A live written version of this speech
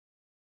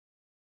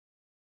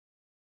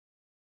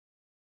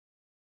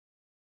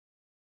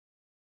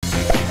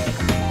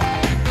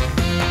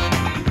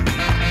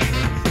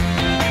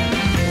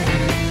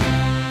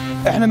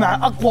احنا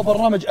مع اقوى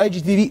برنامج اي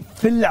جي تي في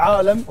في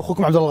العالم،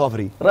 اخوكم عبدالله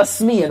الغافري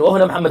رسميا،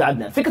 وهنا محمد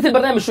عدنان. فكره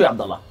البرنامج شو يا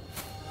عبد الله؟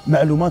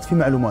 معلومات في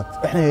معلومات،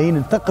 احنا جايين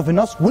نثقف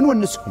الناس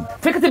ونونسهم.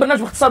 فكره البرنامج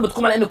باختصار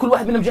بتقوم على انه كل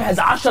واحد منا مجهز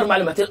 10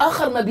 معلومات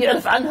الاخر ما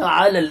بيعرف عنها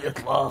على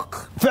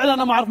الاطلاق. فعلا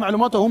انا ما اعرف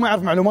معلوماته وهو ما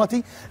يعرف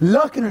معلوماتي،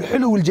 لكن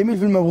الحلو والجميل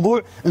في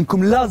الموضوع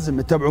انكم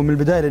لازم تتابعوا من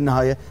البدايه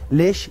للنهايه.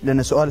 ليش؟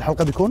 لان سؤال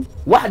الحلقه بيكون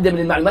واحده من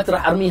المعلومات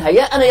راح ارميها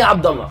يا انا يا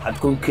عبد الله،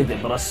 حتكون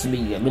كذب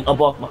رسميه من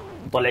اباطنا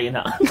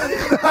مطلعينها.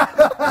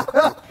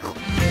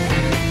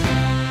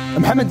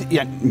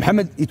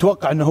 محمد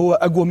يتوقع انه هو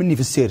اقوى مني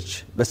في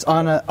السيرش، بس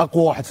انا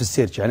اقوى واحد في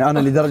السيرش. يعني انا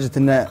لدرجه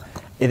انه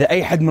اذا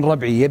اي حد من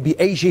ربعي يبي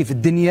اي شيء في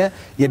الدنيا،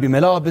 يبي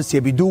ملابس،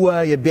 يبي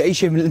دواء، يبي اي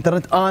شيء من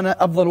الانترنت،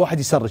 انا افضل واحد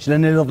يسرش،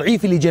 لان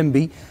الضعيف اللي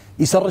جنبي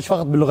يسرش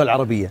فقط باللغه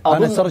العربيه،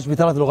 انا اسرش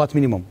بثلاث لغات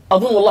مينيموم.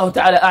 اظن والله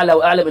تعالى اعلى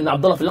واعلم ان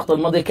عبد الله في اللقطه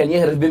الماضيه كان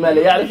يهرب بما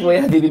لا يعرف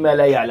ويهدي بما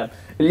لا يعلم.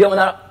 اليوم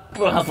انا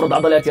راح افرض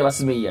عضلاتي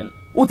رسميا،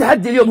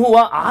 وتحدي اليوم هو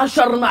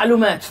 10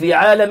 معلومات في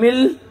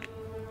عالم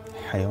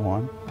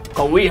الحيوان.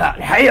 قويها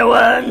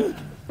الحيوان.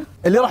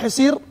 اللي راح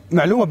يصير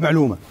معلومه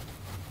بمعلومه.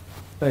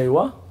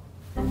 ايوه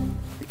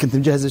كنت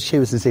مجهز الشيء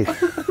بس نسيت.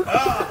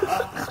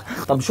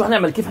 طب شو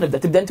هنعمل؟ كيف نبدا؟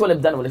 تبدا انت ولا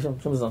ابدا انا ولا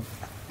شو بالضبط؟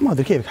 ما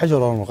ادري كيفك، حجر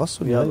ورقه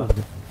مقص. يلا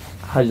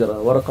حجر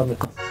ورقه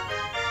مقص.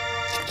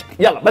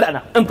 يلا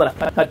بدانا، انطلق.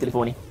 هات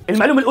تليفوني.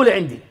 المعلومه الاولى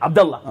عندي عبد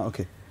الله.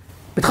 اوكي.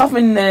 بتخاف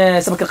من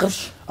سمك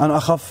القرش؟ انا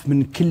اخاف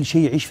من كل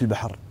شيء يعيش في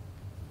البحر،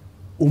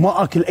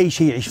 وما اكل اي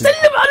شيء يعيش في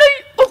البحر. سلم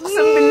علي،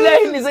 اقسم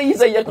بالله اني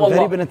زيك والله.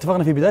 غريب ان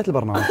اتفقنا في بدايه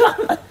البرنامج.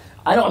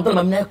 انا وعبد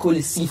الله ما بناكل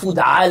السي فود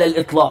على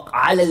الاطلاق،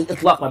 على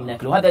الاطلاق ما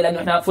بناكله، هذا لانه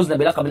احنا فزنا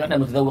بلقب انه احنا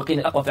المتذوقين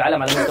الاقوى في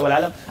العالم على مستوى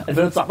العالم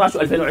 2019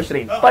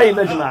 و2020. طيب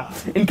يا جماعه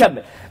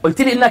نكمل.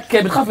 قلت لي انك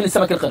بتخاف من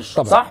السمك القرش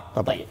طبعا. صح؟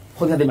 طبعا. طيب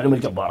خذ هذه المعلومه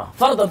الجباره.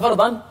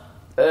 فرضا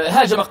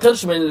هاجم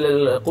قرش من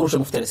القروش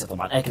المفترسه،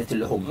 طبعا اكله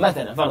اللحوم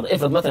مثلا.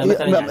 افرض مثلا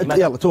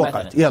يعني يلا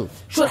توقعت. يلا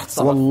شو راح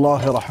تتصرف؟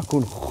 والله راح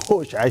اكون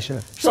خوش عشاء.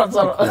 شو راح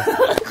تتصرف؟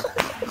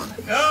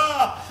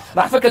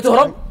 راح فكر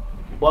تهرب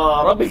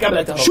وربي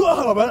الكعبه تهرب. شو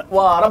اهرب انا؟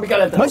 وربي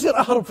الكعبه تهرب. ما يصير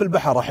اهرب في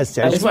البحر احس.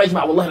 يعني اسمعوا يا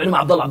جماعه، والله معلومه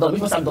عبد الله مش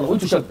بس عبد الله،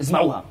 وانتم شباب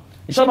اسمعوها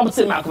ان شاء الله ما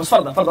بتصير معكم. بس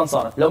فرضا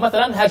صارت، لو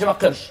مثلا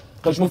هاجمك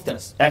قرش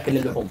مفترس اكل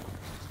اللحوم،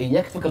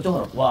 اياك تفكر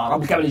تهرب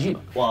ورب الكعبه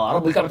يجيبك،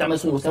 ورب الكعبه تعمل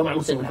سنه وسلام على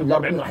المرسلين والحمد لله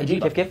رب العالمين راح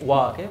يجيبك. كيف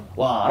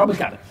ورب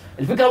الكعبه.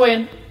 الفكره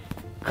وين؟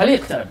 خليه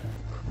يقترب.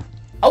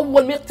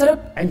 اول ما يقترب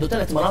عنده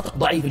 3 مناطق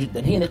ضعيفه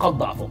جدا هي نقاط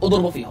ضعفه،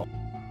 اضربوا فيهم.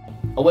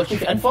 اول شيء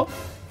في انفه.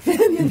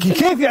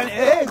 كيف يعني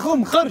ايه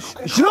خم قرش؟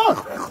 شلون؟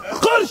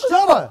 قرش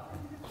ترى.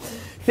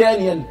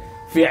 ثانيا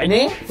في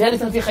عينيه،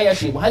 ثالثا في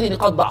خياشيم، وهذه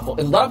نقاط ضعفه.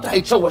 اذا ضربته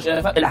حيتشوش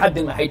الى حد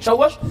ما،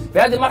 حيتشوش في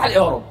هذه المرحله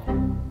يهرب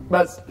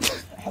بس.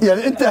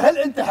 يعني هل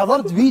انت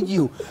حضرت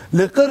فيديو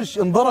لقرش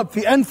انضرب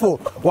في انفه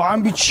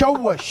وعم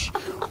بيتشوش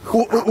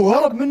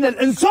وهرب منه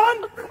الانسان؟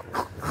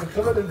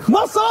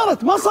 ما صارت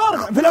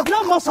في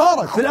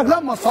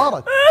الافلام ما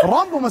صارت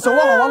رامبو ما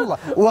سواها والله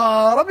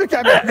ورب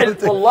الكعبه.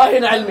 والله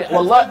انا علمي،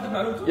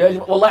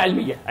 والله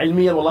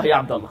علميا والله يا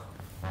عبد الله.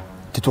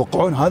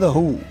 تتوقعون هذا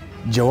هو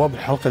جواب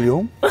الحلقه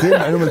اليوم؟ كيف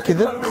معلومه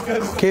الكذب؟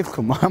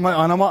 كيفكم؟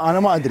 انا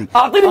ما ادري.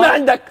 اعطيني ما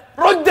عندك،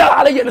 ردها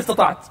علي ان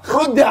استطعت،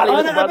 ردها علي.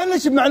 انا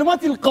ابلش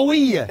بمعلوماتي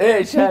القويه.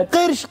 ايش هاد؟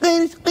 قرش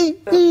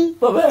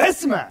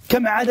اسمع،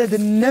 كم عدد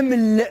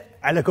النمل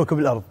على كوكب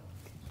الارض؟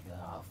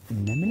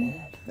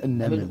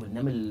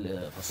 النمل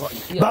فصائل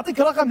كثير. بعطيك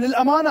رقم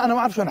للامانه انا ما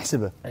اعرف شلون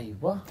احسبه.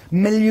 ايوه.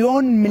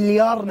 مليون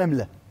مليار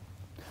نمله.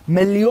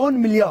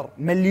 مليون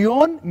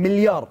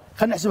مليار.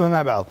 خلينا نحسبها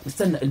مع بعض.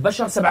 استنى،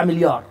 البشر 7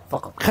 مليار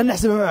فقط. خلينا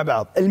نحسبها مع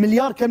بعض.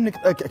 المليار كم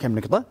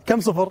نقطه؟ كم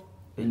صفر؟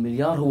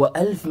 المليار هو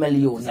 1000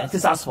 مليون، يعني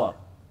 9 اصفار.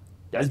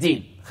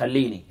 عزدين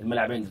خليني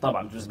الملعب عندي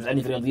طبعا، بس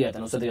عندي في الرياضيات،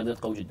 انا استاذ رياضيات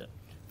قوي جدا،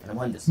 انا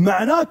مهندس.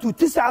 معناته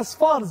 9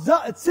 اصفار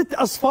زائد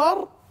 6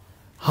 اصفار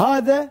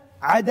هذا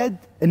عدد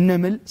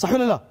النمل، صح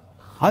ولا لا؟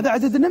 هذا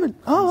عدد النمل.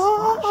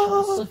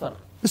 صفر.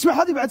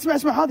 اسمع هذه بعد،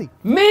 اسمع هذه.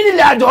 مين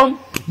اللي عندهم؟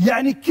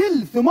 يعني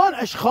كل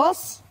 8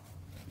 اشخاص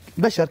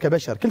بشر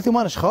كبشر، كل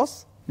 8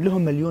 اشخاص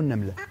لهم مليون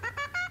نمله.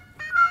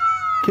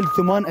 كل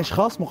 8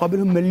 اشخاص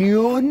مقابلهم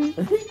مليون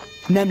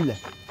نمله.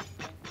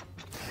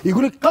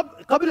 يقول لك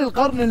قبل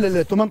القرن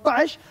ال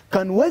 18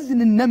 كان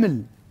وزن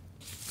النمل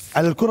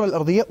على الكره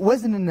الارضيه،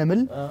 وزن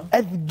النمل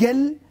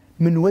اثقل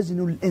من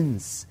وزن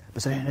الانس،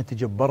 بس احنا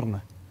تجبرنا،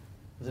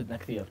 زدنا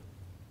كثير،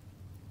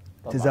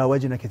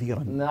 تزاوجنا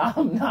كثيرا.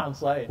 نعم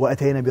صحيح.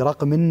 واتينا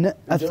برقم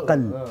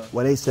اثقل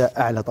وليس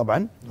اعلى.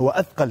 طبعا هو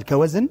اثقل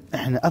كوزن،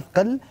 احنا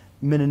اثقل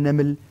من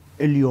النمل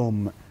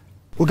اليوم.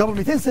 وقبل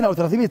 200 سنه او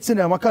 300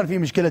 سنه ما كان في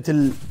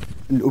مشكله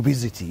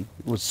الاوبيزيتي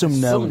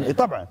والسمنه.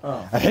 طبعا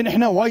الحين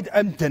احنا وايد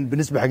امتن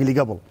بالنسبه حق اللي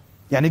قبل.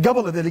 يعني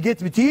قبل اذا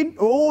لقيت 200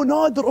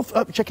 نادر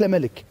شكله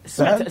ملك.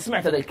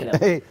 سمعت هذا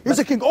الكلام.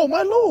 يوز كينج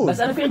ماي لورد. بس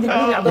انا في عندي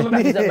معلومه يا عبد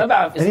الله، ما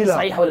بعرف اذا هي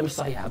صحيحه ولا مش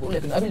صحيحه. بقول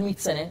لك انه قبل 100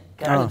 سنه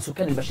كان عدد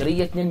سكان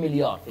البشريه 2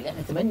 مليار، الان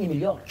 8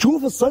 مليار.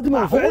 شوف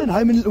الصدمه. وفعلا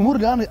هاي من الامور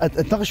اللي انا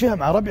اتناقش فيها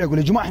مع ربعي، اقول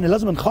يا جماعه احنا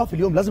لازم نخاف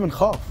اليوم،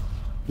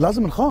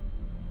 لازم نخاف.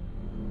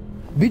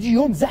 بيجي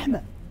يوم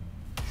زحمه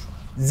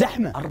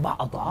 4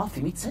 أضعاف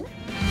في 100 سنه.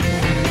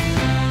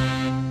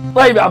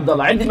 طيب يا عبد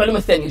الله، عندي المعلومه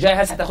الثانيه جاي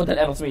هسه حتاخذها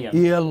الان رسميا.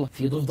 يلا.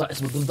 في ضفدع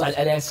اسمه الضفدع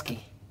الالاسكي.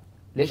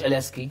 ليش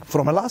الاسكي؟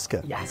 فروم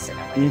الاسكا. يا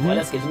سلام.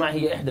 والاسكا يا جماعه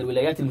هي احدى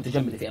الولايات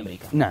المتجمده في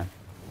امريكا. نعم.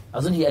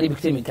 اظن هي قريبه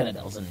كثير من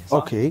كندا اظن،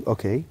 صح؟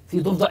 اوكي. في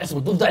ضفدع اسمه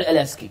الضفدع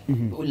الالاسكي،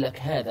 بيقول لك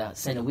هذا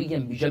سنويا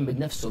بيجمد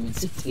نفسه من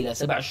 6 الى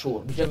 7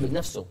 شهور، بيجمد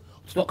نفسه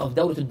وتتوقف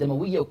دورته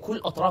الدمويه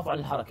وكل اطرافه عن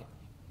الحركه.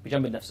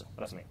 بيجمد نفسه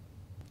رسميا.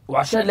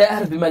 وعشان لا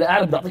اعرف بما لا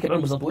اعرف بعطيك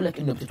المعلومه بالضبط، بقول لك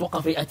انه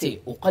بتتوقف رئتيه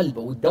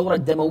وقلبه والدوره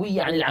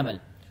الدمويه عن العمل،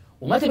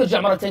 وما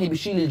ترجع مره ثانيه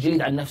بيشيل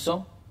الجليد عن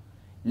نفسه.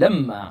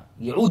 لما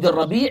يعود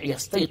الربيع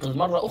يستيقظ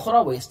مره اخرى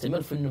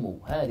ويستمر في النمو.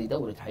 هذه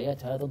دوره حياه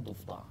هذا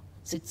الضفدع،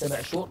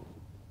 6-7 شهور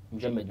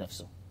مجمد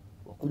نفسه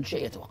وكل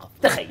شيء يتوقف.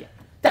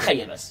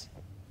 تخيل بس.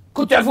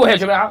 كنتوا تعرفوها يا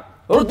جماعه؟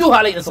 ردوها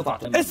علي ان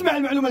استطعتم. اسمع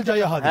المعلومه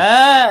الجايه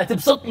هذه.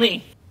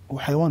 تبسطني. هو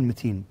حيوان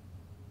متين.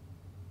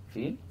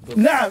 فيل؟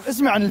 نعم،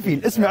 اسمع عن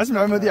الفيل. اسمع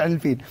المعلومه عن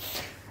الفيل.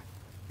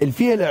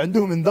 الفيلة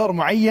عندهم انذار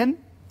معين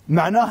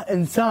معناه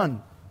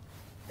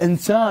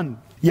انسان،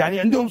 يعني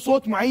عندهم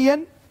صوت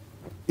معين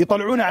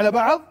يطلعونه على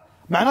بعض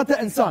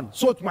معناته انسان،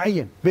 صوت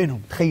معين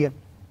بينهم. تخيل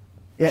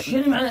يعني شو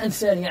معنى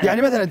انسان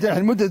يعني مثلا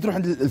المده تروح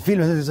عند الفيل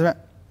مثلا تسمع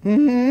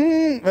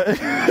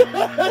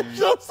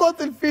شو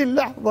صوت الفيل؟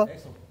 لحظه،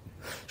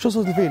 شو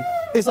صوت الفيل؟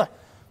 اي صح.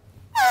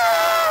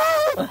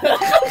 لحظه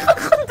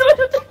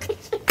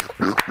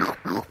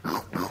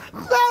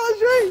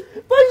شوي.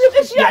 طيب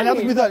ايش يعني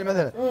اعطيك مثال.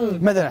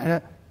 مثلا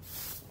احنا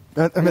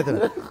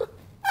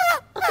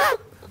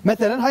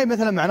مثلا هاي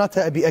مثلا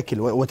معناتها ابي اكل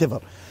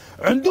واتيفر.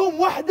 عندهم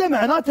واحده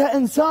معناتها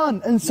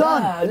انسان.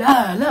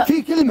 لا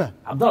في كلمه.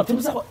 عبد الله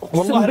بتمزح؟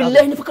 والله بالله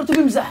اني فكرته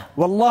بيمزح.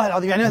 والله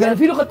العظيم. يعني مثلا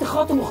في لغه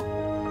تخاطب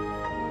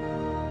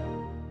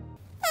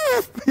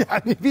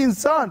يعني في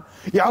انسان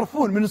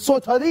يعرفون من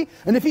الصوت هذه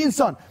ان في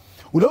انسان.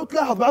 ولو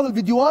تلاحظ بعض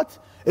الفيديوهات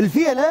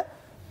الفيله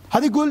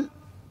هذه يقول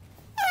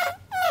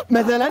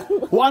مثلا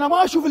وانا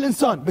ما اشوف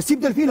الانسان بس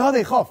يبدا الفيل هذا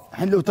يخاف.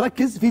 الحين لو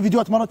تركز في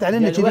فيديوهات مرت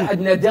علينا يعني واحد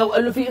ناداه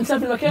وقال له في انسان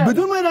في المكان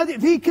بدون ما ينادي.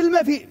 في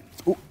كلمه، في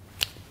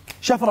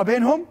شفره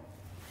بينهم.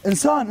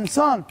 انسان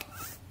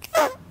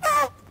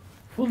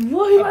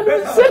والله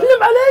معلومة.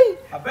 سلم علي.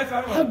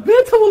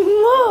 حبيتها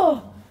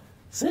والله.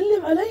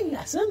 سلم علي،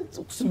 احسنت.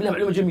 اقسم بالله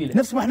معلومه جميله.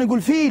 نفس ما احنا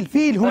نقول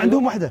فيل هم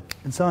عندهم واحده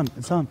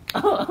انسان.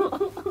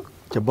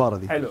 جباره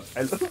ذي. حلو.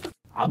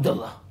 عبد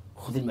الله،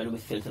 خذ المعلومه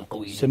الثالثه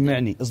القويه.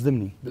 سمعني،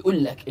 اصدمني.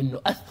 بيقول لك انه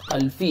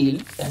اثقل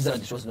فيل، احذر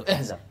قديش وزنه،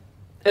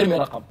 ارمي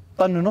رقم. 1.5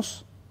 طن.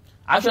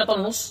 10 طن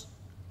ونص،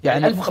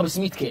 يعني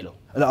 1500 كيلو.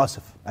 لا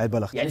اسف، عيب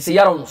بلغت. يعني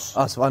سياره ونص.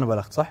 اسف انا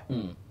بلغت صح؟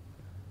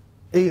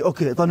 اي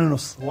اوكي، 1.5 طن.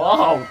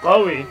 واو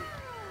قوي.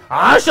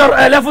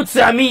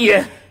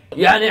 10,900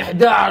 يعني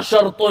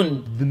 11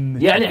 طن،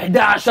 يعني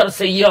 11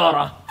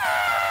 سياره.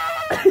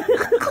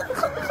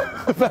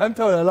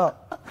 فهمت ولا لا؟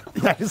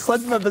 يعني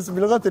صدمه بس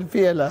بلغه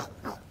الفيله.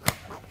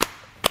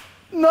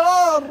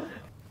 نار.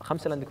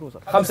 5 لاند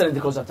كروزر. 5 لاند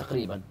كروزر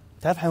تقريبا.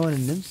 تعرف حيوان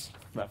النمس؟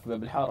 في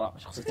باب الحاره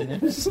شخصيه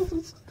النمس.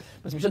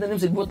 بس مش هذا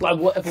النمس اللي بيطلع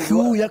بوقف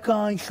شو يا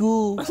كاي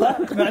شو صح؟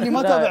 يعني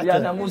ما تابعته. يا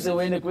ناموسه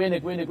وينك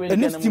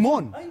النمس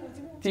تيمون.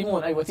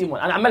 ايوه تيمون.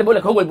 انا عمال بقول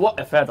لك هو اللي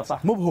بوقف هذا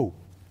صح؟ مو بهو،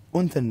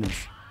 وانت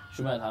النمس.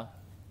 شو مالها؟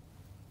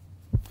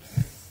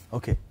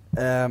 اوكي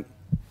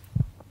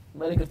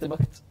مالك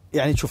ارتبكت.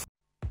 يعني شوف،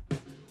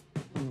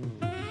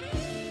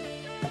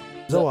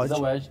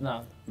 زواج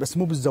نعم، بس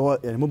مو بالزواج،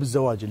 يعني مو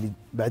بالزواج اللي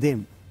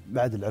بعدين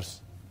بعد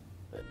العرس.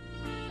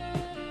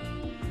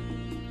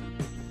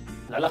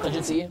 العلاقه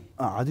الجنسيه.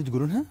 عادي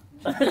تقولونها؟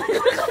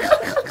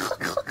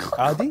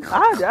 عادي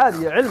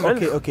علم.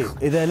 اوكي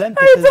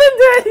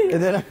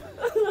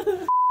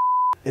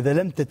اذا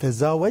لم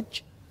تتزاوج.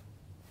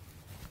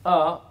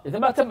 اذا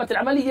ما تمت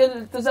العمليه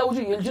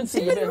التزاوجيه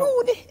الجنسيه بينهم.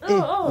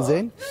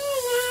 زين.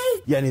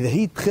 يعني اذا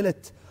هي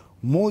دخلت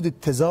مود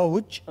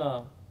التزاوج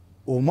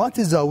وما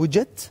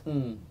تزاوجت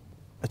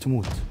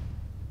تموت.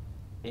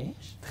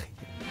 ايش؟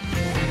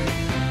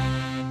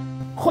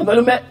 خذ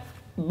معلومه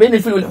بين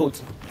الفيل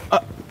والحوت.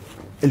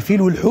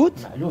 الفيل والحوت؟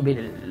 معلومه بين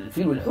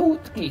الفيل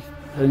والحوت كيف؟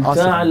 هل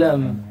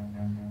تعلم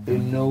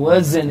إن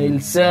وزن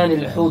لسان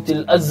الحوت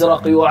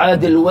الأزرق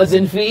يعادل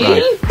وزن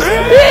فيل؟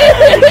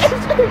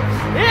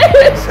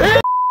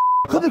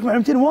 خذ لك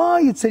معلومتين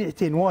وايد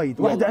سريعتين وايد،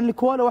 واحدة عن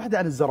الكوالا واحدة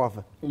عن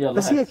الزرافة.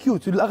 بس هي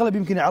كيوت والأغلب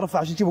يمكن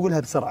يعرفها عشان كذا بقولها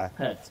بسرعة.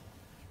 هات.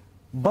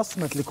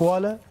 بصمة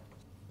الكوالا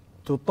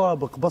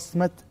تطابق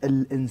بصمة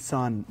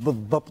الإنسان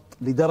بالضبط،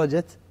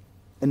 لدرجة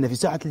أن في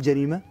ساحة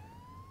الجريمة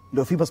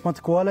لو في بصمات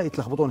كوالا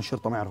يتلخبطون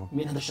الشرطة ما يعرفون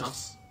مين هذا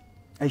الشخص؟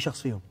 أي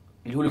شخص فيهم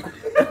اللي هو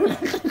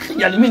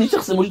يعني مين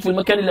الشخص الموجود في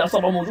المكان اللي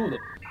أصابعه موجودة؟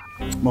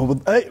 ما هو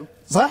أي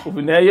صح؟ وفي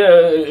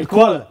النهاية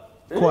كوالا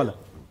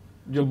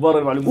جبار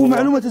المعلومة.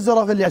 ومعلومة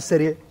الزرافة اللي على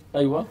السريع.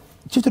 أيوة.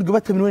 شفت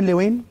رقبتها من وين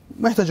لوين؟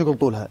 ما يحتاج أقول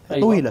طولها.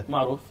 أيوة. طويلة.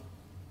 معروف.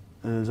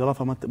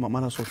 الزرافة ما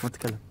لها صوت، ما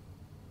تتكلم.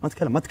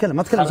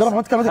 الزرافة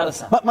ما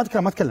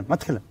تتكلم.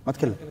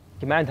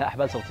 ما عندها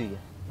أحبال صوتية.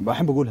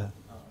 الحين بقولها.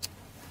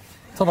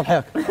 تفضل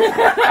حياك.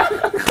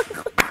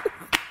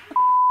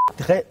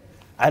 تخيل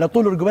على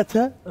طول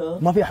رقبتها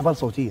ما في احبال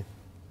صوتيه.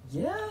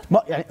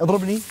 ما يعني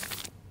اضربني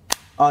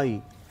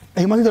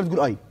هي ما تقدر تقول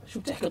اي. شو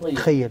بتحكي طيب؟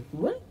 تخيل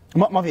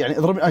ما في يعني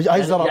اضربني.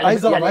 عايز زرافه، عايز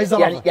زرافه، عايز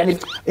زرافه،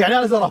 يعني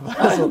انا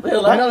زرافه،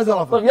 يعني انا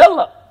زرافه. طيب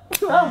يلا.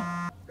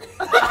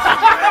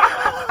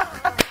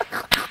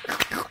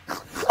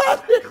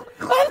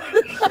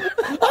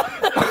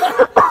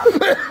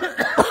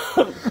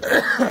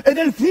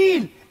 اذا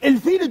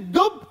الفيل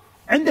الدب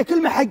عنده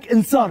كلمه حق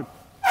انسان.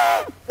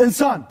 ما في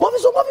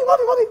صوت،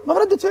 ما في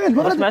ردة فعل،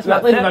 ما في ردة. اسمع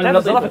تعرف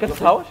الزرافه كيف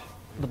تتهاوش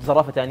ضد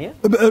زرافه ثانيه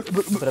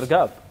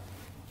بالرقاب.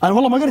 انا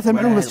والله ما قريت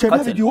المعلومه بس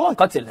شايفها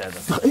فيديوهات. قتل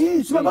هذا.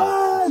 ايه اسمع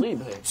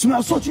اسمع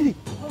الصوت كذي.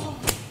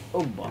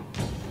 اوبا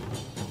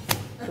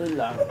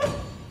طلع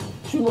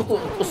شو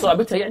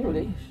صعبتها يعني ولا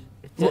ايش؟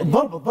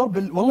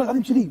 الضرب والله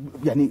العظيم كذي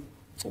يعني.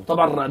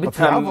 وطبعا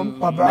رقبتها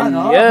طبعا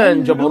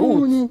مليان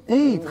جبروت.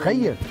 ايه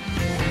تخيل.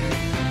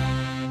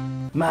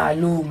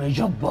 معلومة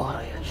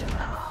جبارة يا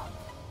جماعة،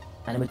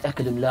 أنا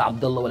متأكد إن لا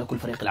عبدالله ولا كل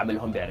فريق العمل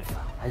هم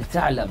بيعرفها. هل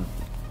تعلم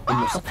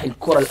إنه سطح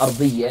الكرة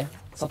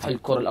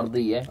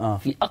الأرضية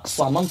في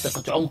أقصى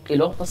منطقة عمق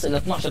له تصل إلى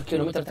 12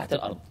 كيلومتر تحت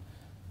الأرض،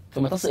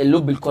 ثم تصل إلى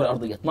لب الكرة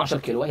الأرضية 12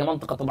 كيلو، وهي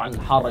منطقة طبعا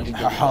حارة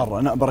جدا. حارة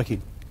أنا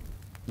براكين.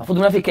 المفروض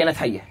ما في كائنات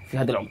حية في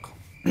هذا العمق.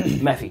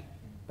 ما في،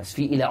 بس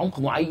في إلى عمق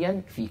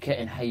معين في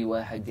كائن حي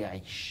واحد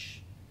يعيش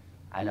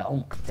على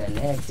عمق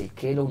 3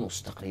 كيلو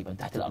ونص تقريبا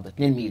تحت الأرض،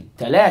 2 ميل،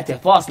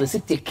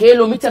 3.6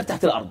 كيلو متر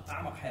تحت الأرض.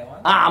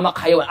 أعمق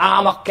حيوان،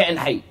 أعمق كائن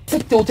حي.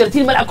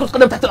 36 ملعب كرة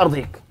قدم تحت الأرض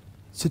هيك.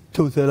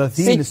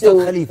 36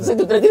 استاد خليفة.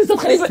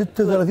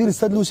 36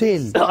 استاد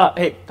لوسيل.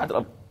 هيك تحت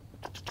الأرض.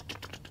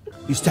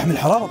 يستحمل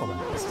الحرارة طبعا.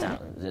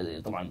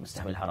 طبعا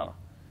مستحمل الحرارة.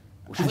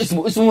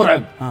 وشوف اسمه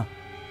مرعب.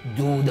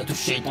 دودة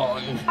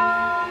الشيطان.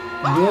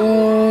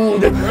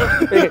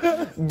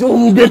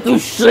 دودة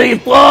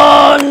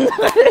الشيطان.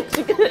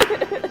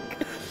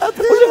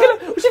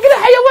 وشكلها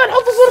حيوان،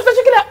 حط صورته.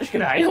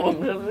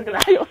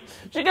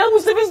 شكلها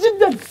مستفز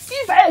جدا.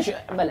 كيف عايش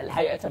ملل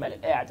حياته،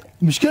 ملل قاعد.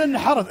 المشكلة ان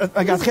حر،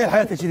 قاعد اتخيل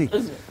حياته كذي.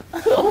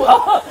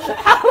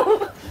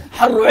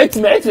 حر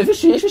وعتمة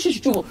فيش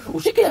تشوفه،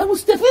 وشكلها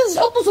مستفز.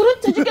 حط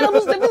صورتها، شكلها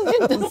مستفز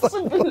جدا.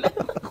 اقسم بالله.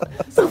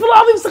 استغفر الله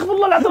العظيم، استغفر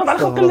الله الاعتراف على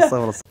خلق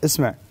الله.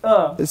 اسمع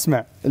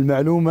اسمع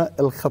المعلومة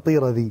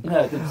الخطيرة ذي.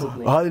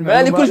 هذه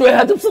المعلومة كل شوي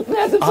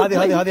هتبسطني.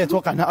 هذه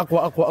اتوقع انها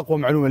اقوى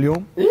معلومة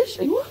اليوم. ايش؟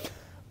 ايوه.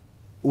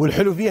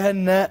 والحلو فيها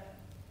ان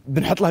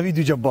بنحط لها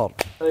فيديو جبار.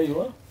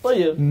 ايوه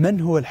طيب.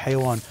 من هو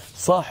الحيوان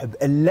صاحب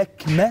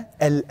اللكمة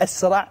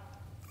الأسرع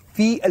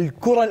في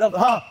الكرة الأرض؟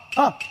 ها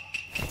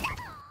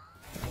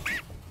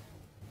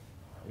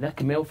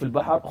لكمة وفي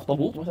البحر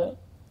أخطبوط مثلا؟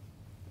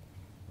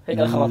 هيك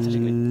أنا خربتها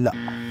شكلي. لا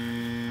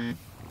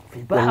في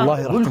البحر.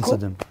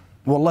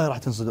 والله راح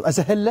تنصدم.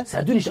 أسهل له.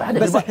 ساعدوني اشرح.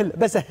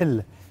 بسهل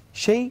له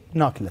شيء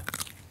ناكله.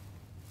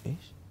 ايش؟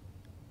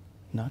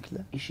 ناكله؟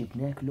 شيء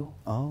بناكله؟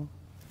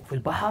 وفي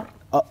البحر؟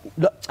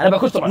 لا أنا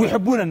باكلش طبعا.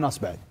 ويحبون الناس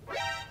بعد.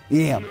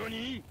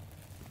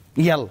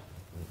 يلا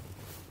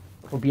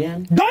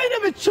روبيان.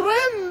 دايناميت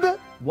شريمب.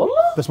 والله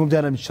بس مو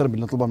دايناميت شريمب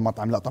اللي نطلبه من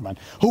المطعم، لا طبعا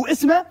هو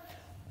اسمه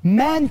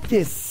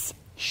مانتس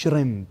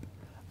شريمب.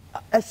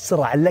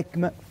 اسرع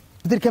لكمه.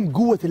 تدري كم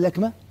قوه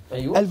اللكمه؟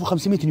 ايوه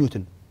 1500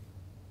 نيوتن.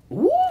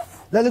 اوف.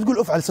 لا تقول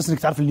اوف على اساس انك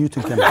تعرف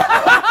النيوتن كم.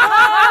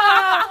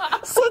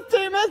 صدق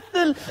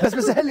يمثل. بس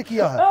بسهل لك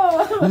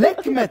اياها.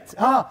 لكمه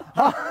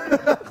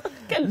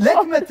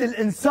لكمه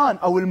الانسان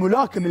او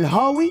الملاكم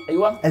الهاوي.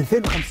 ايوه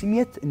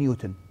 2500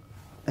 نيوتن.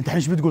 انت الحين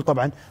ايش بتقول؟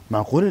 طبعا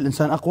معقول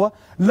الانسان اقوى؟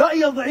 لا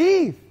يا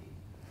ضعيف،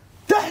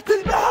 تحت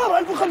البحر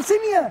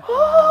 1500.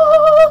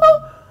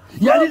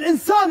 يعني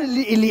الانسان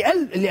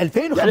اللي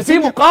 2500 يعني في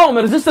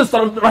مقاومه ريزيستنس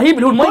رهيب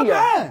اللي هو الميه.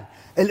 طبعا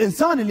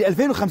الانسان اللي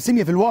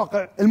 2500 في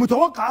الواقع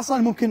المتوقع اصلا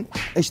ممكن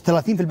ايش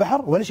 30 في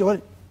البحر ولا شيء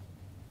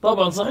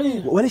طبعا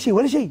صحيح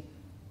ولا شيء.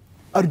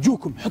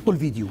 ارجوكم حطوا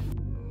الفيديو.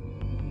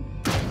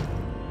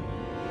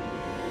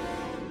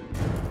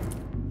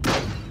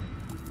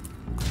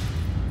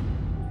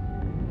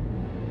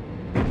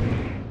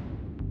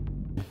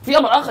 في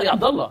امر اخر يا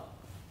عبد الله،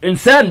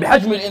 انسان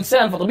بحجم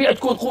الانسان فطبيعي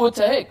تكون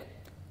قوتها هيك.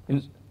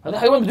 هذا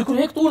حيوان بده يكون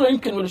هيك طوله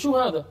يمكن ولا شو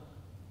هذا،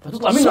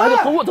 فتطلع منه هذه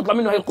القوه، تطلع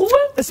منه هي القوه.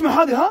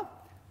 اسمع هذه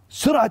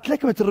سرعه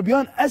لكمه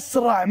الربيان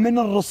اسرع من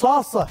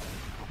الرصاصه،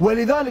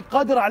 ولذلك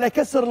قادر على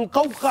كسر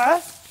القوقعه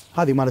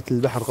هذه مالت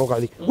البحر. القوقعه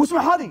ذي.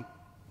 واسمع هذه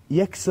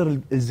يكسر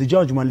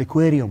الزجاج مال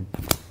الاكواريوم.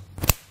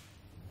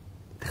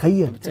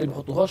 تخيل. بالتالي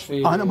بحطوهاش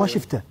في.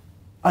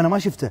 انا ما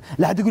شفته.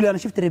 لا حد يقول لي انا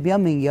شفت الربيان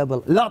من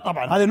قبل. لا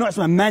طبعا هذا نوع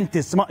اسمه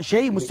مانتس.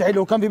 شيء مستحيل.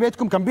 لو كان في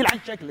بيتكم كان بيلعن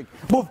شكلك.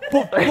 بوف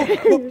بوف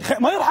بوف.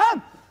 ما يرحم.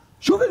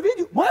 شوف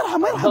الفيديو. ما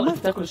يرحم.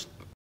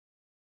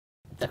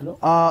 تاكله؟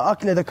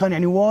 اكله اذا كان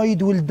يعني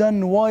وايد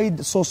ولدن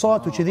وايد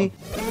صوصات وكذي،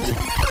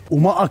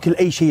 وما اكل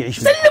اي شيء يعيش.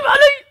 سلم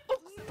علي.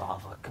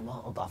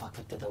 ضعفك في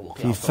التذوق.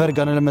 في فرق،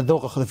 انا لما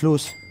اتذوق اخذ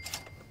فلوس.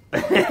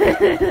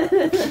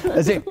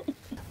 زين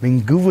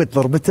من قوه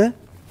ضربته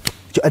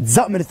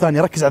اجزاء من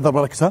الثانيه. ركز على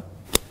الضربه، ركز.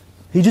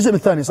 هي جزء من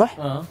الثانيه صح؟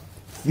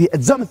 في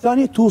اجزاء من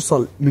الثانيه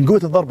توصل من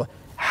قوه الضربه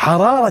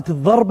حراره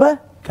الضربه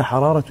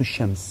كحراره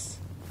الشمس.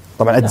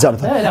 طبعا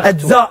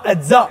اجزاء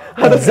اجزاء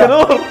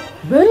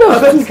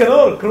هذا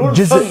الكنور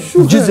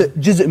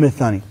جزء من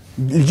الثاني.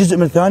 الجزء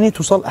من الثاني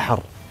توصل احر.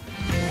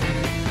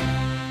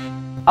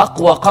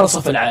 اقوى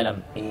قرصه في العالم.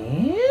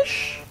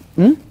 ايش؟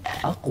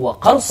 اقوى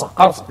قرصه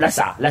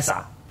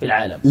لسعه في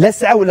العالم.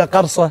 لسعه ولا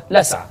قرصه؟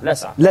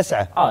 لسعه.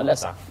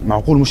 لسعه.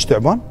 معقول مش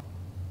تعبان؟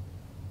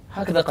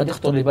 هكذا قد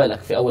يخطر لبالك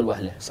في اول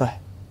وهله. صح.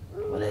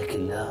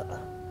 ولكن لا،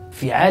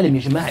 في عالم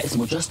يا جماعه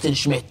اسمه جاستن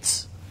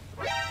شميت،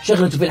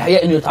 شغلته في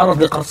الحياه انه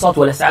يتعرض لقرصات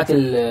ولسعات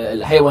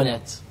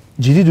الحيوانات.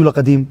 جديد ولا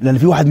قديم؟ لان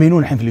في واحد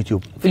مجنون الحين في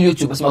اليوتيوب. في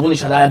اليوتيوب بس ما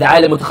اظنش هذا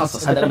عالم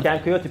متخصص. هذا بحكي عن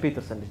كيوتي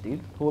بيترسون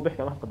الجديد، هو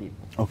بيحكي عن واحد قديم.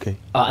 اوكي.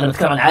 انا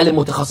بتكلم عن عالم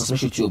متخصص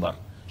مش يوتيوبر.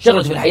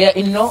 شغلته في الحياه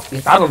انه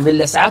يتعرض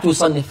للسعات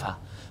ويصنفها،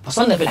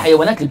 فصنف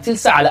الحيوانات اللي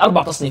بتلسع على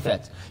 4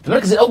 تصنيفات. في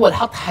المركز الاول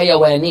حط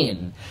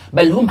حيوانين،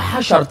 بل هم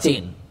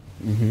حشرتين.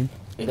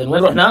 اذا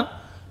وين رحنا؟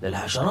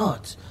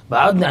 للحشرات،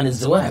 بعدنا عن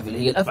الزواحف اللي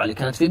هي الافعى اللي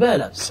كانت في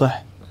بالك.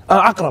 صح.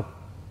 عقرب.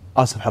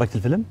 اسف حركت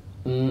الفيلم.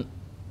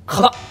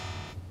 خطا.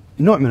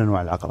 نوع من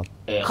انواع العقرب.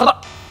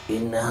 خطا.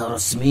 انها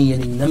رسميا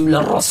النمله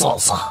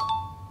الرصاصه،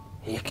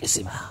 هيك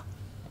اسمها.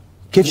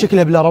 كيف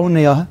شكلها بلا رونا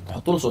اياها؟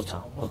 حطوا له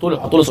صورتها، حطوا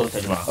له صورتها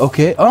يا جماعه.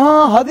 اوكي.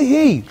 هذه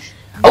هي.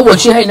 اول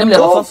شيء هي النمله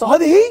الرصاصه.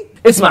 هذه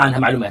هي. اسمع عنها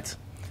معلومات.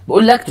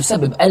 بقول لك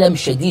تسبب الم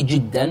شديد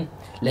جدا،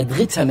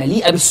 لدغتها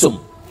مليئه بالسم.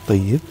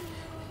 طيب.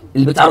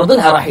 اللي بتعرض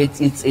لها راح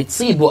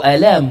تصيبوا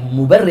آلام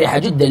مبرحة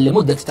جدا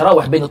لمدة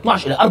تتراوح بين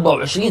 12 إلى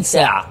 24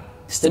 ساعة،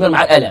 تستمر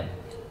مع الآلام.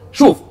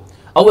 شوف،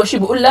 أول شيء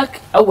بقول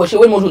لك، أول شيء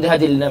وين موجودة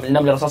هذه النملة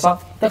الرصاصة؟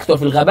 تكثر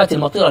في الغابات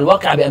المطيرة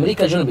الواقعة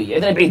بأمريكا الجنوبية،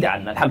 إذن بعيدة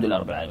عنا الحمد لله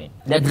رب العالمين.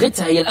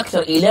 لدغتها هي الأكثر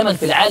إيلاما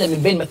في العالم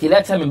من بين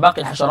مثيلاتها من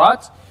باقي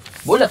الحشرات.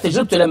 بقول لك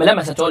تجربته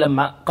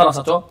لما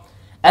قرصته،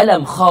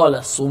 ألم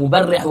خالص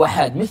ومبرح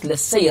وحاد مثل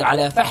السير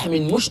على فحم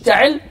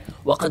مشتعل،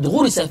 وقد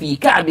غرس في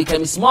كعبك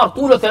مسمار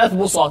طوله 3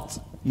 بوصات.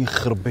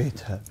 يخرب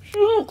بيتها.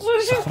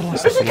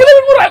 ايش الكلام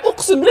المرعب؟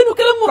 اقسم بالله انه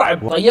كلام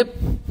مرعب. طيب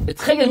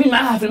تخيل مين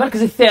معاها في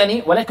المركز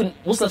الثاني ولكن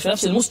وصلت في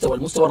نفس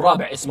المستوى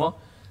الرابع، اسمه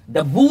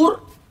دبور،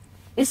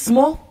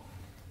 اسمه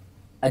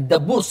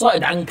الدبور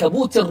صائد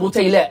عنكبوت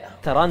الرتيلاء.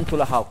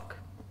 ترانتولا هاوك.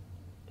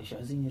 ايش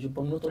عايزين يا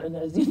جبار نطلع عنا؟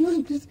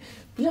 عايزين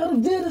بيعرف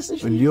دارس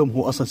ايش اليوم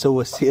هو اصلا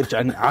سوى سيرش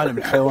عن عالم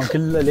الحيوان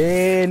كله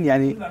لين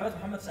يعني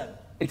محمد سالم.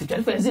 انت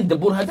بتعرف عايزين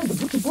الدبور هذا؟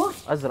 دبور جبار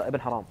ازرق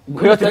ابن حرام.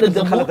 كويوتي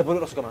بيترسون خلى الدبور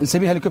يرقص كمان.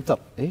 نسميه هليكوبتر.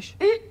 ايش؟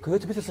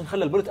 كويوتي بيترسون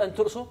خلى البولت ان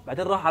ترقصه،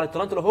 بعدين راح على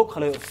ترانتولا هوك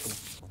خلاه يرقص.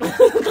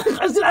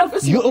 عايزين نعرف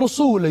اسمه.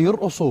 يقرصوا ولا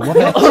يرقصوا؟ ما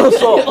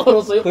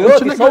يقرصوا.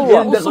 كويوتي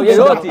صور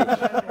كويوتي.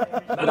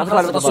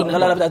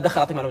 لا بدي اتدخل،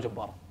 اعطيك معلومه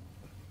جباره.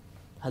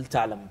 هل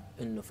تعلم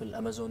انه في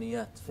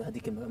الامازونيات في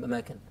هذيك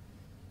الاماكن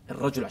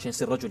الرجل عشان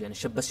يصير رجل يعني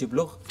الشاب بس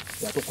يبلغ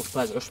يعطوه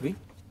قفاز عشبي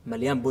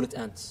مليان بولت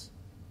انتس؟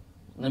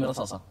 نمل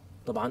رصاصه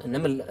طبعا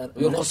النمل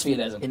يرقص فيه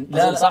لازم.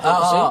 لا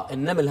صح.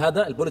 النمل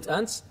هذا البولت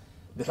انتس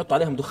بيحطوا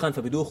عليهم دخان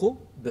فبيدوخوا،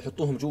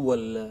 بيحطوهم جوا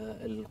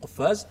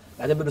القفاز،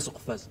 بعدين بيلبسوا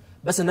القفاز.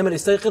 بس النمل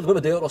يستيقظ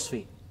ببدا يرقص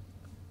فيه.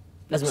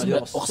 لازم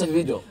يرقص. اقسم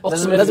فيديو.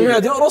 لازم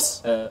يقعد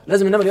يرقص.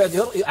 لازم النمل يقعد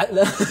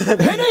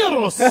هنا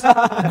يرقص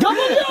قبل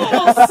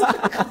يرقص.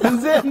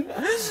 زين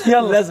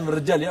يلا لازم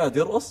الرجال يقعد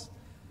يرقص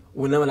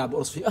والنمل عم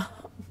يرقص فيه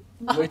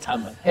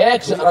ويتحمل.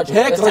 هيك رجل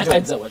يستحق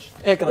يتزوج.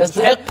 هيك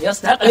رجل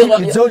يستحق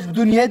يتزوج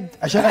بدون يد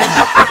عشان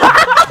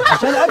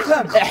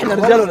افهم. احنا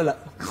رجال ولا لا؟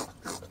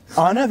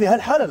 انا في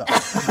هالحاله لا.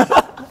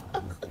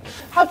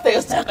 حتى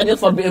يستحق ان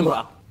يظفر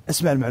بامراه.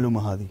 اسمع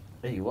المعلومه هذه.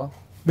 ايوه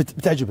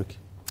بتعجبك.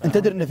 انت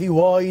تدري ان في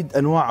وايد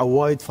انواع او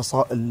وايد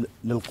فصائل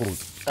للقرود.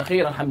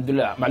 اخيرا الحمد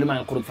لله معلومه عن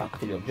القرود في حلقه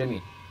اليوم.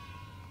 جميل.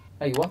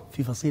 ايوه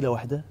في فصيله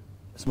واحده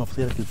اسمها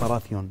فصيله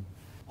الباراثيون،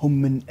 هم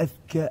من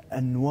اذكى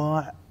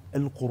انواع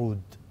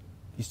القرود،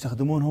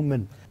 يستخدمونهم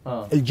من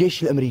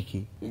الجيش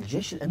الامريكي.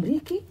 الجيش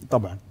الامريكي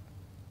طبعا.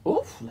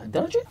 اوف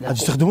لهالدرجه؟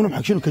 يستخدمونهم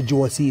حق شنو؟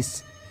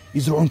 كالجواسيس،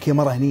 يزرعون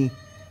كاميرا هني.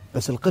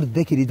 بس القرد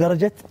ذكي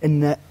لدرجه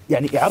انه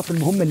يعني يعرف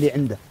المهمه اللي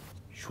عنده.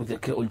 شو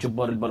ذكاء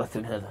الجبار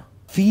الباراثيون هذا؟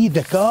 في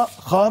ذكاء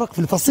خارق في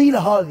الفصيله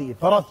هذه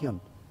الباراثيون،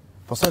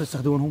 فصاروا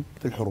يستخدمونهم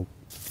في الحروب.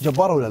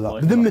 جباره ولا لا؟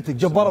 بذمتك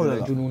جباره ولا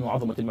لا؟ جنون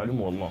وعظمه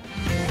المعلومه والله.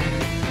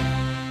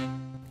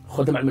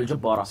 خذ المعلومه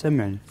الجباره.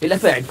 سمعني.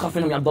 الافاعي بتخاف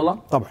منهم يا عبد الله؟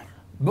 طبعا.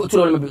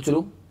 بيقتلوا ولا ما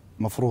بيقتلوا؟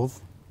 مفروض.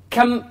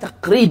 كم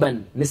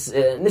تقريبا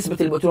نسبه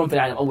اللي بيقتلون في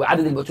العالم او عدد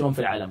اللي بيقتلون في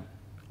العالم؟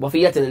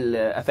 وفيات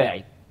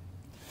الافاعي.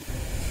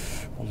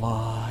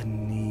 والله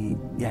اني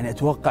يعني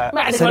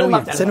اتوقع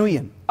سنويا.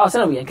 سنويا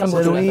سنويا كم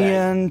بيقتلون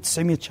سنويا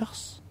 900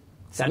 شخص.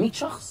 900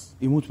 شخص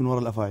يموت من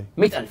وراء الافاعي.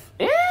 100,000.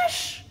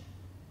 ايش؟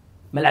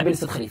 ملعبين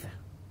ست خليفه.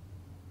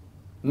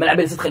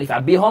 ملعبين ست خليفه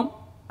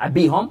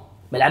عبيهم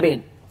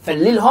ملعبين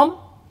فللهم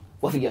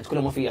وفيات،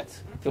 كلهم وفيات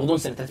في غضون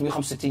سنه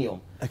 365 يوم.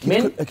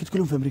 اكيد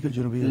كلهم في امريكا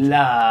الجنوبيه.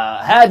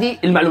 لا هذه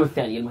المعلومه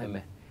الثانيه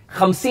المهمه.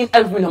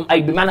 50,000 منهم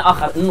اي بمعنى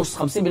اخر النص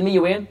 50%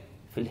 وين؟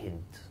 في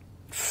الهند.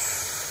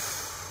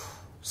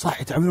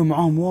 صح يتعاملون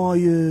معاهم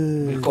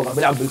وايد. بالكوبرا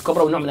بيلعبوا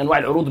بالكوبرا ونوع من انواع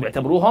العروض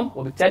بيعتبروهم،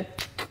 وبالتالي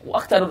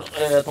واكثر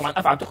طبعا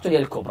افعى تقتل هي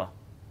الكوبرا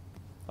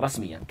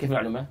رسميا. كيف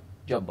معلومه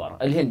جباره؟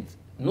 الهند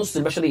نص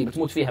البشريه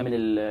بتموت فيها من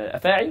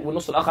الافاعي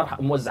والنص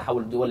الاخر موزع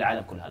حول دول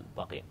العالم كلها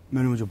الباقيه.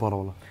 معلومه جباره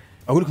والله.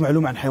 اقول لك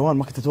معلومه عن حيوان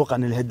ما كنت اتوقع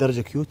انه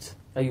لهالدرجه كيوت.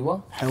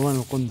 ايوه حيوان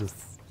القندس.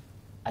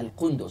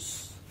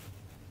 القندس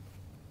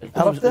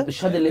عرفته؟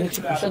 بالشهاده اللي هيك،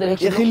 بالشهاده اللي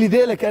هيك يا اخي اللي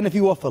ذيله كانه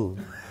في وفل،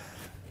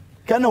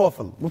 كانه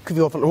وفل، مو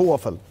في وفل، هو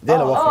وفل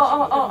ذيله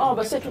وفل.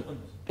 بس هيك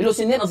له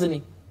سنين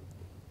اظني.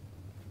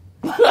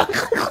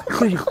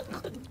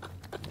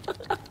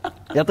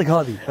 يعطيك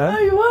هذه.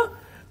 ايوه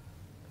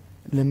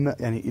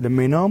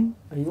لما ينام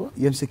ايوه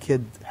يمسك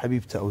يد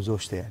حبيبته او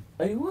زوجته يعني،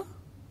 ايوه،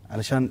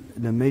 علشان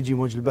لما يجي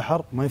موج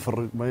البحر ما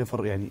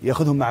يفر يعني،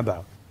 ياخذهم مع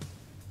بعض.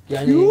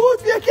 يعني يوت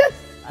فيها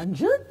كيف؟ عن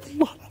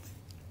جد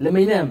لما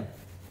ينام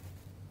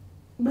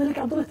مالك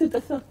عبدالله كثير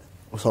تاثرت.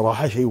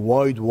 وصراحه شيء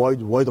وايد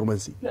وايد وايد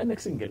رومانسي. لانك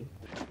سنجل.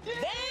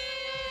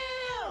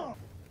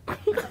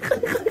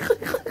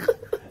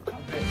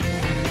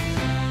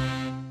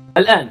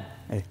 الان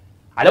ايه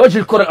على وجه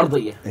الكره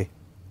الارضيه ايه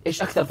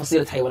ايش اكثر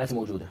فصيله حيوانات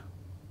موجوده؟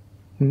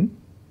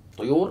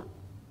 طيور؟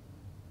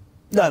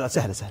 لا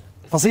سهله.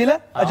 فصيله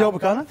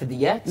اجاوبك انا؟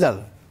 ثدييات؟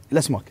 لا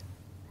الاسماك.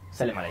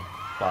 سلم علي.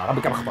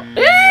 ربي كم خطا.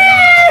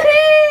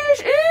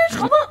 ايش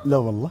خطا؟ لا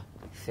والله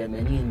 80%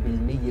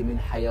 من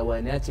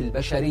حيوانات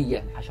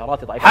البشريه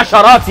حشرات ضعيفة.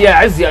 حشرات. يا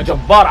عز يا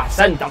جبار،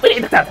 احسنت. اعطيني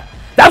ايدك تعال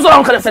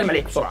بسرعه خليني اسلم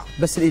عليك بسرعه.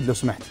 بس الايد لو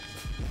سمحت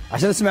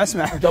عشان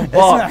اسمع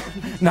جبار. اسمع.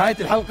 نهايه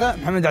الحلقه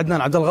محمد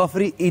عدنان عبد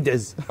الغافري ايد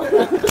عز.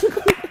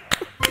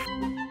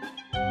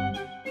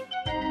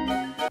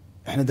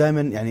 احنا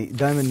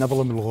دائما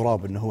نظلم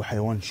الغراب انه هو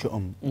حيوان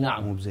شؤم.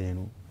 نعم. مو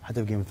بزين،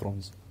 حتى في جيم اوف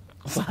ثرونز.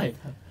 صحيح.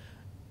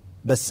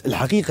 بس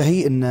الحقيقه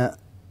هي ان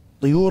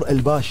طيور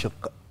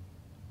الباشق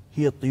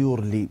هي الطيور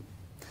اللي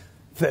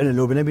فعلا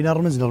لو بنبي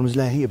نرمز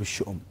لها هي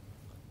بالشؤم.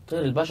 طير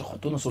الباشا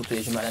حطوا لنا صورته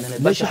يا جماعه،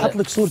 لان ليش احط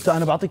لك صورته؟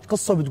 انا بعطيك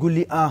قصه بتقول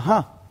لي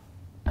اها.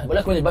 انا بقول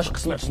لك وين الباشا،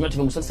 سمعت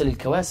في مسلسل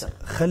الكواسر.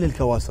 خلي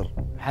الكواسر.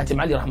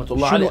 حاتم علي رحمه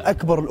الله شنو عليه.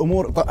 اكبر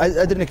الامور؟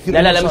 ادري انك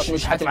كثير. لا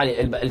مش حاتم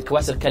علي،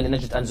 الكواسر كان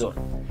لنجدة انزور،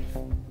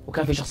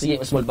 وكان في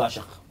شخصيه اسمه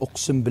الباشق.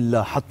 اقسم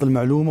بالله حط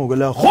المعلومه وقال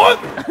لها خذ.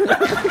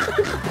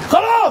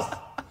 خلاص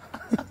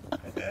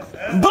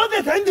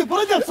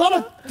بردت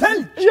صارت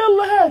ثلج.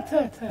 يلا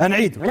هات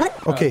هنعيد.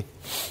 اوكي.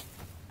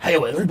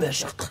 حيوان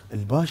الباشق.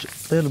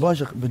 طير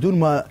الباشق بدون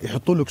ما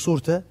يحطوا لك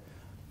صورته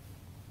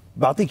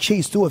بعطيك شيء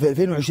استوى في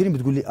 2020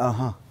 بتقول لي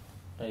اها.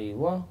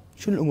 ايوه.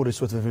 شنو الامور اللي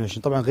استوت في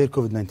 2020؟ طبعا غير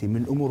كوفيد 19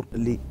 من الامور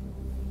اللي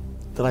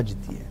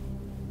تراجيدي يعني.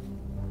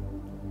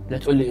 لا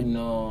تقول لي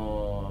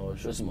انه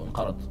شو اسمه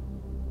انقرض.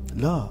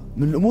 لا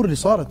من الامور اللي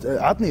صارت،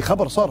 عطني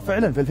خبر صار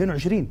فعلا في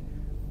 2020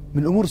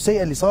 من الامور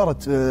السيئه اللي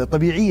صارت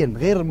طبيعيا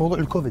غير موضوع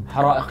الكوفيد.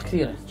 حرائق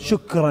كثيره.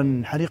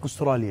 شكرا. حريق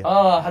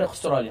استراليا. حريق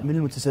استراليا. من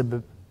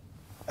المتسبب؟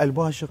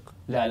 الباشق.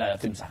 لا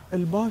تمزح.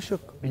 الباشق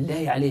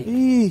بالله عليك.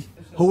 إيه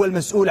هو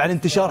المسؤول عن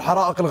انتشار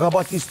حرائق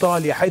الغابات في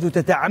استراليا، حيث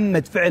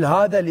تتعمد فعل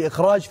هذا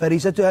لإخراج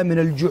فريستها من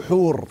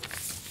الجحور.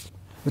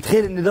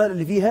 متخيل النضال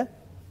اللي فيها؟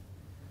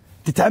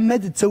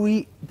 تتعمد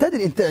تسوي.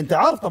 تدري انت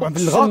عارف طبعا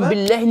في الغابه. اقسم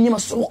بالله اني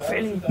مسروق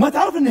فعليا. ما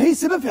تعرف ان هي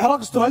السبب في حرائق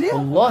استراليا؟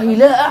 والله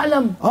لا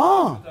اعلم.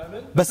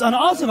 بس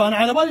انا اسف، انا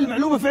على بالي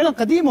المعلومه فعلا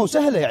قديمه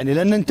وسهله يعني،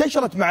 لان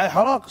انتشرت مع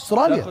حرائق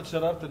استراليا. تاخذ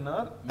شراره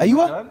النار من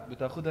أيوة. مكان،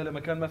 بتاخذها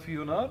لمكان ما فيه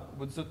نار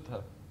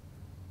وبتزتها.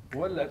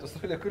 ولعت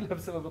استراليا كلها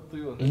بسبب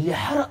الطيور. اللي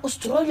حرق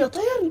استراليا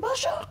طير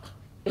الباشق.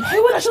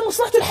 الحيوان عشان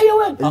مصلحته.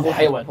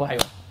 الحيوان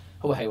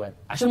هو حيوان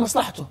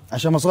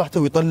عشان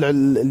مصلحته ويطلع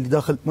اللي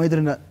داخل، ما يدري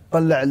انه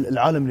طلع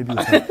العالم اللي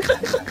بيوصل.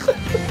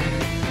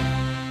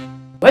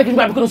 وهيك يا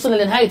جماعه بكون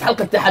وصلنا لنهايه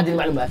حلقه تحدي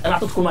المعلومات. انا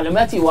اعطيتكم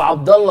معلوماتي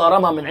وعبدالله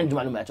رمى من عنده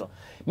معلوماته.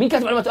 مين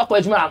كانت معلوماته اقوى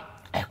يا جماعه؟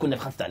 كنا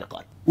ب5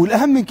 تعليقات.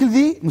 والاهم من كل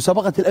ذي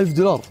مسابقه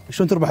 $1000.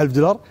 شلون تربح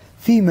 $1000؟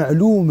 في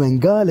معلومه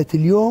انقالت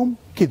اليوم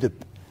كذب،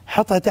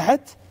 حطها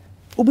تحت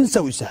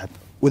وبنسوي سحب،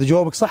 واذا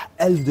جوابك صح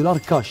 $1000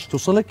 كاش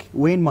توصلك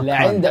وين ما كان.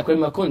 لعندك وين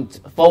ما كنت،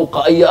 فوق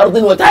اي ارض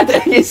وتحت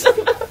اي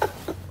سماء.